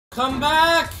Come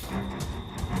back!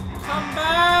 Come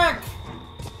back!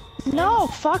 No,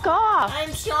 fuck off!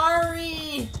 I'm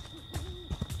sorry!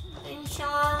 I'm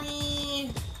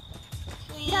sorry!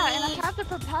 Please! Yeah, and I have the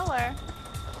propeller.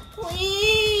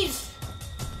 Please!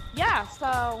 Yeah,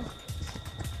 so...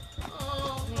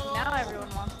 Oh, I mean, now everyone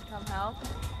wants to come help.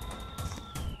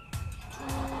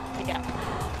 Yeah.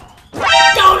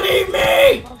 Don't leave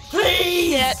me! Oh,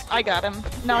 Please! shit. I got him.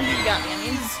 No, he got me. I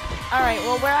mean, alright,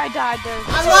 well, where I died, there's...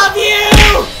 I love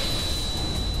you!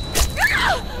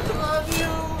 I love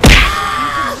you! You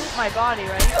can loot my body,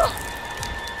 right?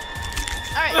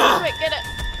 Alright, quick, get it!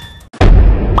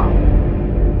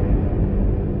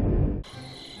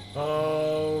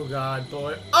 Oh, God,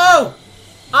 boy. Oh!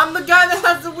 I'm the guy that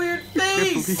has the weird face! I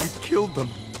can't believe you killed them.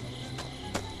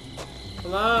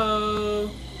 Hello?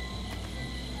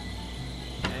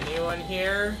 Anyone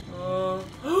here? Oh.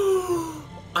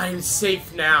 I'm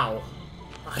safe now.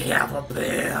 I have a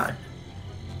plan.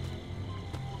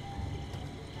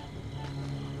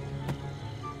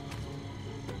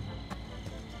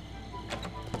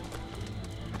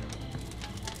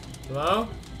 Hello?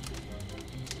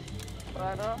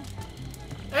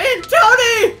 Hey,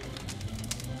 Tony!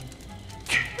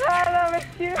 Tony!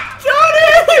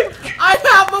 I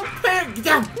have a plan. Get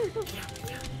down.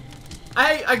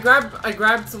 I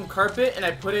grabbed some carpet and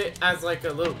I put it as like a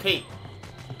little cape.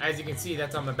 As you can see,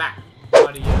 that's on my back.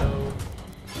 Audio.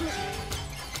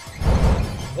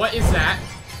 What is that?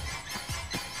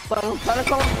 Run!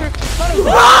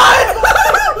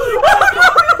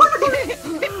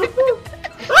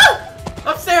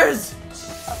 Upstairs!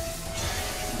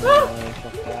 Ooh,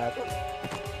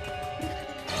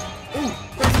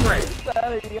 that's great.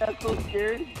 You got so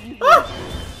scared.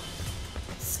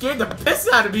 Scared the piss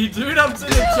out of me, dude. I'm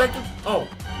sitting there checking. Oh.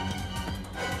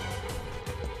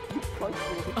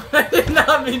 I did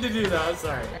not mean to do that. I'm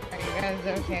sorry. Are you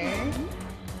guys okay?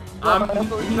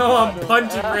 No, I'm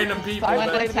punching random people.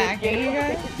 What attacking you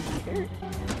guys?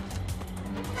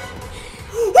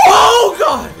 Oh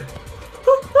God!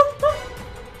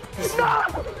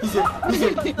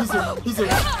 He's in.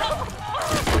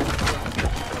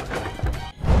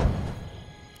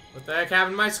 What the heck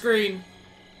happened to my screen?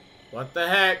 What the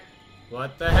heck?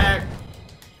 What the heck?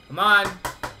 Come on.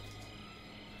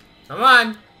 Come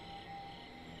on.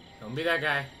 Don't be that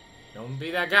guy. Don't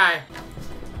be that guy.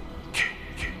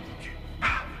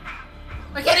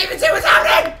 I can't even see what's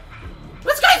happening!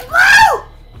 This guy's blue!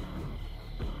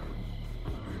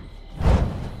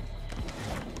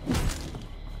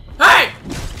 Hey!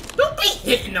 Don't be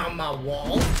hitting on my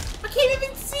wall. I can't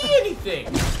even see anything.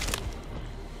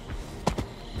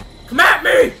 Come at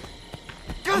me!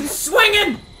 I'm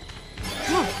swinging!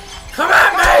 Come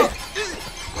at me!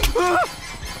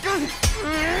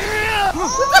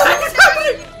 What the heck is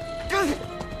happening?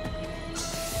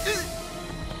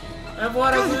 I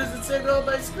want to lose the signal on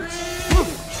my screen!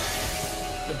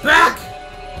 Get back!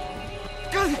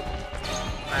 I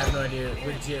have no idea,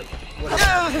 legit, what is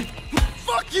happening.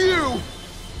 Fuck you!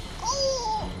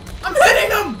 I'm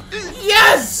hitting him!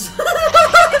 Yes!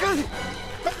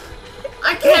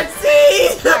 I can't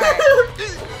see!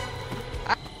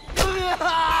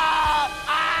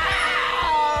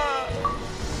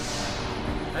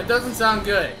 That doesn't sound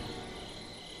good.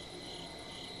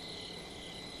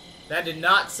 That did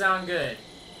not sound good.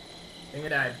 I think I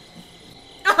died.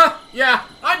 Yeah,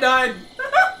 I died.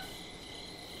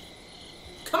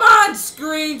 Come on,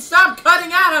 screen! Stop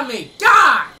cutting out on me!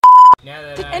 God! Now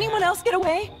that Did anyone else get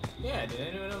away? Yeah, did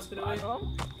anyone else get away?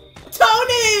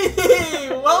 Tony!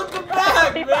 Welcome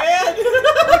back, man!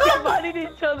 We combined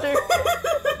each other.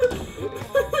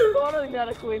 One of them got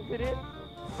a coincidence.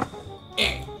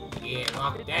 Yeah,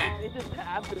 lock that. It just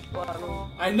happened,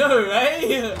 bottom. I know, right?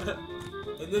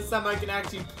 And this time I can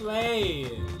actually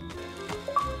play.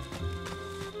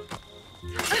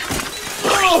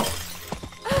 Oh!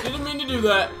 Didn't mean to do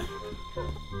that.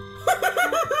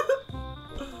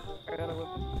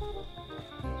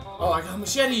 Oh, I got a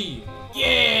machete.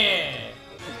 Yeah.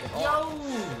 Yo.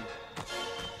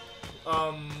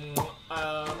 I'm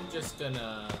just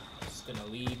gonna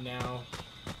leave now.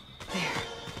 There.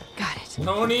 Got it.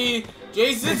 Tony,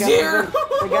 Jason's here.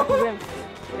 The gas is in.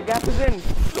 The gas is in.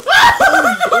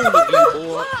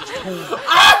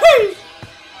 Ay!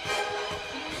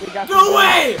 Go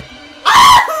away!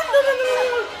 Ah!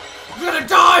 No. You're gonna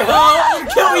die, huh? I'm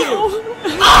gonna kill you!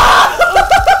 Ah!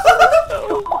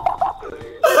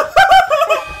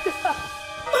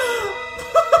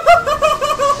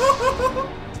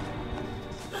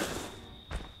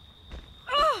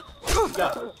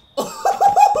 God.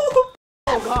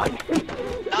 Oh God!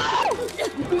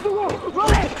 No!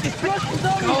 Run it!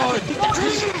 Run!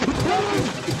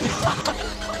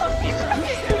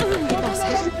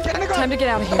 Time to get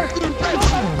out of here. Oh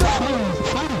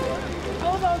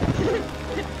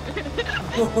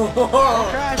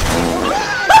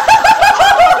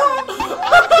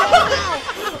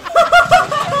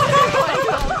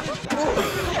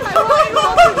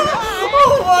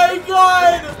my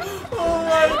god! Oh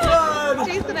my god!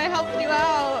 Jason, I helped you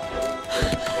out.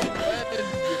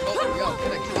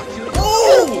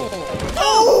 Oh!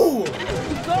 Oh!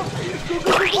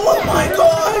 Oh my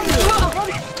god!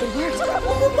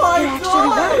 Oh my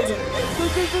god!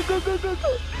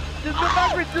 Just go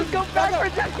backwards, just go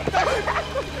backwards, just go backwards.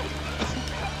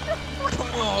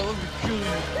 Oh, let me kill you.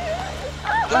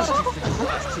 That's too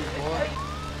fantastic, boy.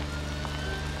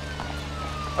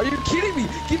 Are you kidding me?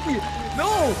 Give me.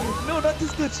 No! No, not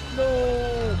this glitch. No!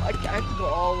 I have to go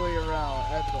all the way around. I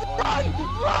have to go all the way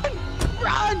around.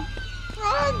 Run!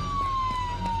 Run!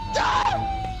 Run!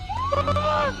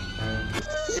 Run!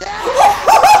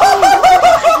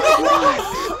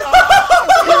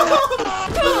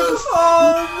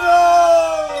 Oh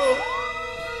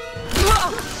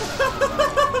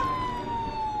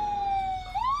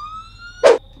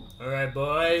no! Alright,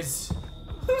 boys.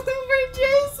 For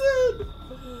Jason!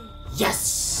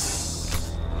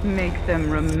 Yes! Make them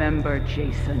remember,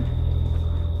 Jason.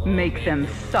 Make them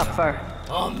suffer.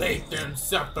 I'll make them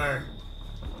suffer.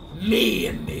 Me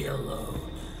and me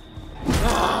alone.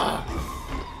 Ah!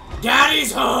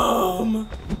 Daddy's home!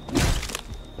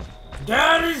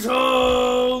 Daddy's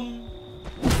home!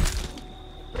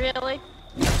 Really?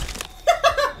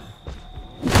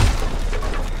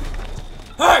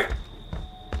 Hey!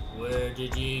 Where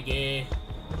did you get?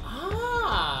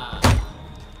 Ah!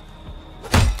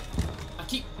 I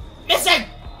keep missing!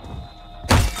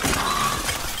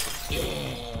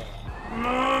 Yeah!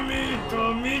 Mommy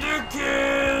told me to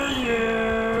kill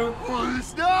you!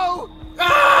 Please, no!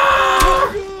 Ah!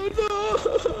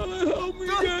 Help me,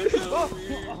 guys, help me.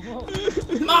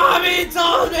 Mommy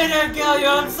told me to kill you,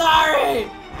 I'm sorry!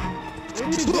 Get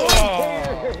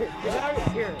out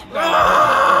of here.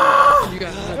 Ah! You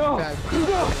got bad.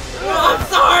 I'm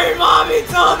sorry, Mommy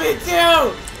told me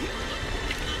to!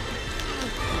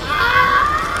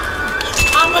 Ah!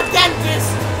 I'm a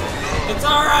dentist! It's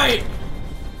alright!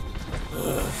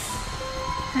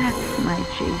 That's my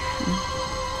Jason.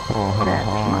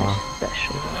 That's my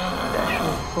special,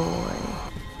 special boy.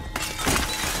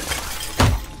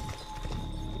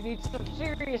 You need some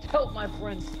serious help, my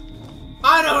friend.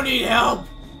 I don't need help!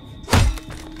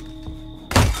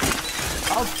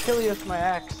 I'll kill you with my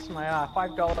axe, my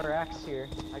 $5 axe here.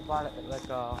 I bought it at like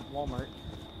Walmart.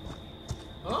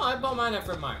 Oh, I bought mine at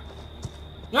Fred Meyer.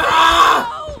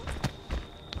 Ah!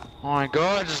 Oh my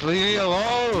god, just leave me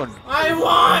alone! I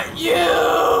want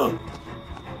you!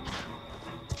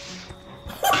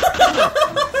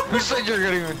 Who said you're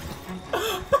getting me?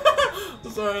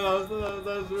 Sorry, that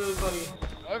was really funny.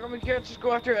 We can't just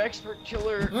go after expert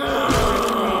killer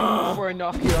before I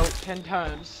knock you out 10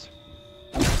 times.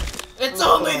 It's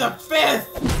only the 5th!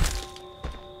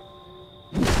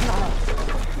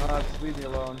 No, just leave me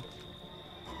alone.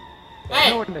 Hey!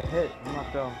 No one to hit. I'm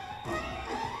not dumb.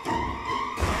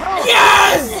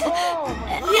 Yes! Oh,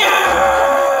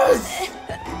 Yes!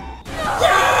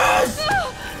 Yes!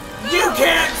 You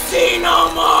can't see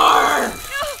no more!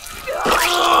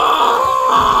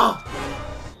 Ah!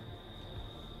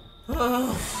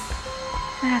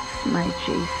 That's my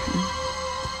Jason.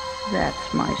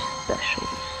 That's my special,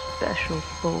 special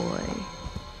boy.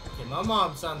 Okay, my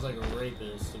mom sounds like a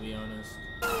rapist, to be honest.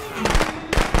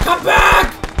 Come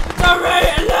back! Sorry,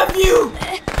 I love you!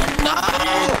 No!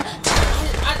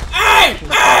 Hey!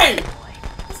 Hey!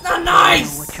 It's not I know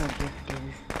nice! what your gift is.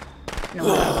 No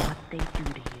matter what they do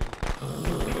to you,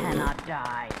 you cannot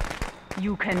die.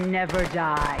 You can never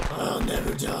die. I'll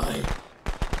never die.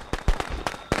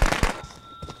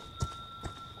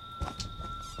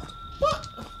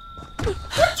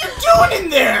 What you doing in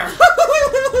there?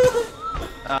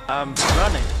 I'm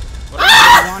running. They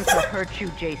want to hurt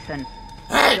you, Jason.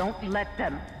 Hey! Don't let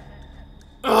them.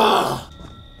 Ugh.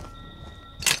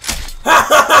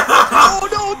 Oh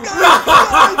no,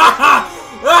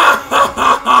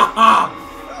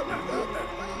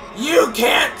 You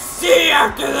can't see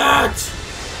after that!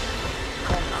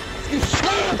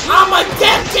 I'm a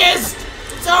dentist!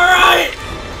 It's alright!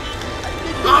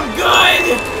 I'm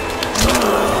good!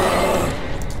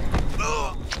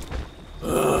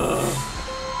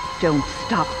 Don't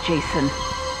stop, Jason.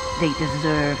 They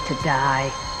deserve to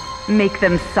die. Make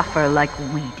them suffer like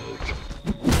we did.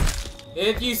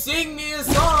 If you sing me a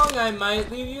song, I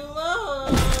might leave you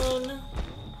alone.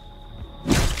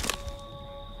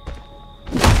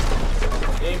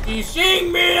 If you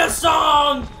sing me a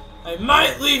song, I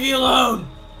might leave you alone.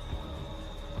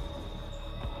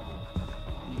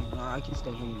 I can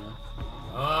stay here, you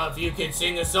know. If you can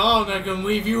sing a song, I can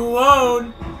leave you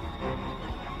alone.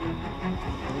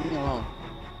 Leave me alone.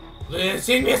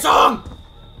 Sing me a song!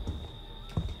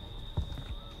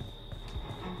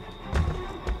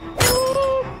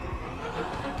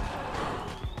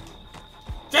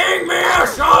 Sing me a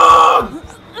song!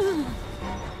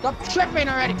 Stop tripping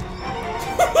already!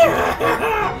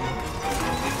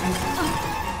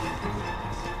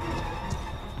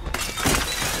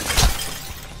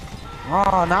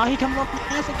 Oh, now he comes up my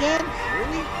ass again?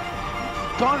 Really?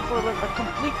 Gone for like a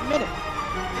complete minute.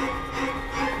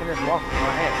 I just walk from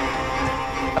my head.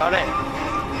 Got it.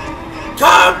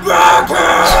 Come back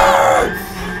here!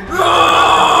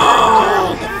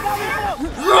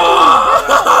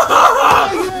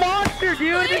 You monster,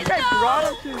 dude! This guy brought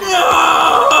him to me.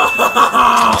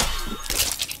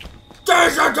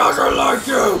 Daisy doesn't like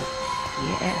you!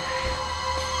 Yes.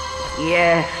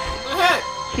 Yes. Go ahead!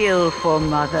 Kill for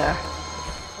mother.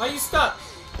 Why are you stuck?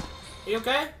 Are you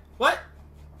okay? What?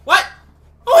 What?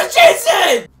 Oh, it's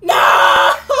Jason! No!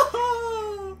 I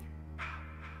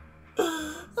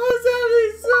was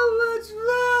having so much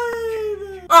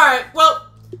fun! Alright, well,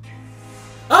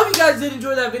 I hope you guys did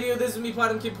enjoy that video. This is me,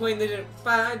 Platinum Kid, playing the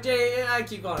Friday. I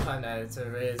keep calling it Five Nights.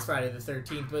 It's Friday the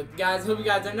 13th. But guys, hope you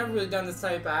guys. I've never really done this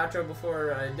type of outro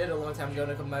before. I did it a long time ago in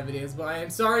a couple of my videos. But I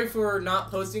am sorry for not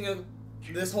posting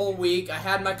this whole week. I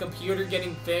had my computer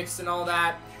getting fixed and all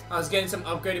that. I was getting some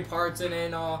upgraded parts in it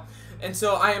and all. And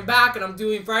so I am back and I'm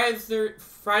doing Friday the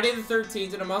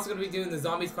 13th, and I'm also going to be doing the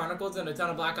Zombies Chronicles and a ton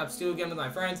of Black Ops 2 again with my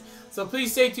friends. So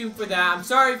please stay tuned for that. I'm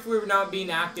sorry for not being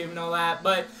active and all that,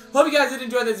 but hope you guys did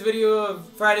enjoy this video of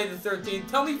Friday the 13th.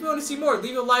 Tell me if you want to see more.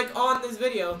 Leave a like on this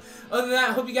video. Other than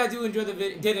that, hope you guys did enjoy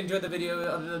the video.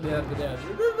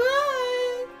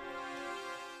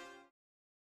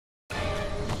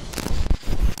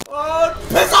 Oh,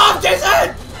 piss off,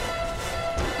 Jason!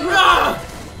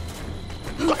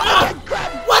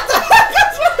 What the heck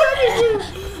is wrong with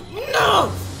you?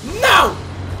 No! No!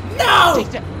 No!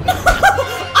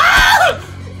 Ah!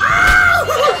 Ah!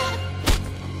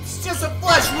 It's just a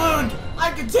flesh wound.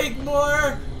 I can take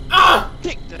more. Ah!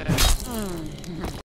 Take that.